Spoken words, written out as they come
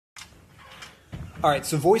All right,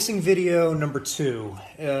 so voicing video number 2.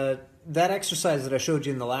 That exercise that I showed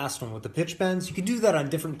you in the last one with the pitch bends, you can do that on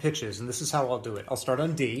different pitches, and this is how I'll do it. I'll start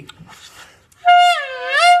on D.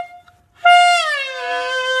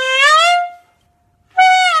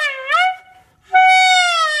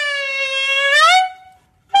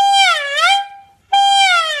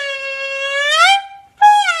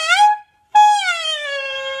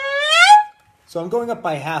 So I'm going up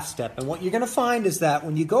by half step, and what you're going to find is that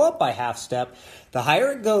when you go up by half step, the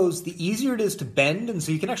higher it goes, the easier it is to bend, and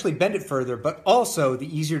so you can actually bend it further, but also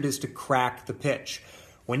the easier it is to crack the pitch.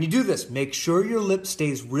 When you do this, make sure your lip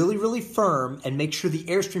stays really, really firm, and make sure the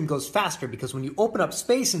airstream goes faster, because when you open up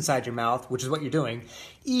space inside your mouth, which is what you're doing,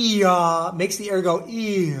 makes the air go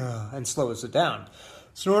and slows it down.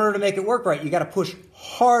 So in order to make it work right, you got to push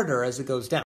harder as it goes down.